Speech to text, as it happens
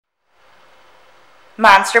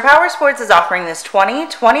Monster Powersports is offering this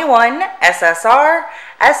 2021 SSR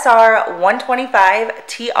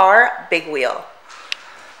SR125TR Big Wheel.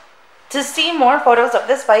 To see more photos of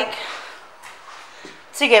this bike,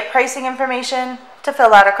 to get pricing information, to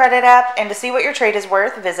fill out a credit app, and to see what your trade is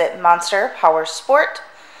worth, visit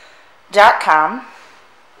monsterpowersport.com.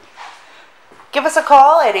 Give us a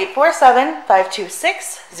call at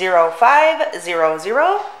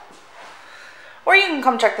 847-526-0500. Or you can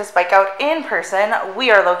come check this bike out in person. We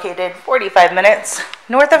are located 45 minutes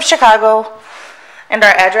north of Chicago, and our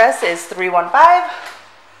address is 315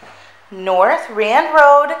 North Rand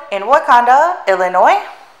Road in Wauconda, Illinois.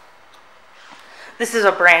 This is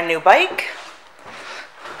a brand new bike.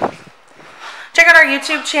 Check out our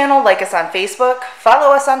YouTube channel, like us on Facebook,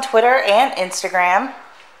 follow us on Twitter and Instagram.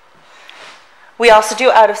 We also do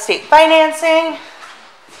out-of-state financing,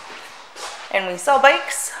 and we sell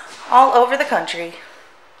bikes all over the country.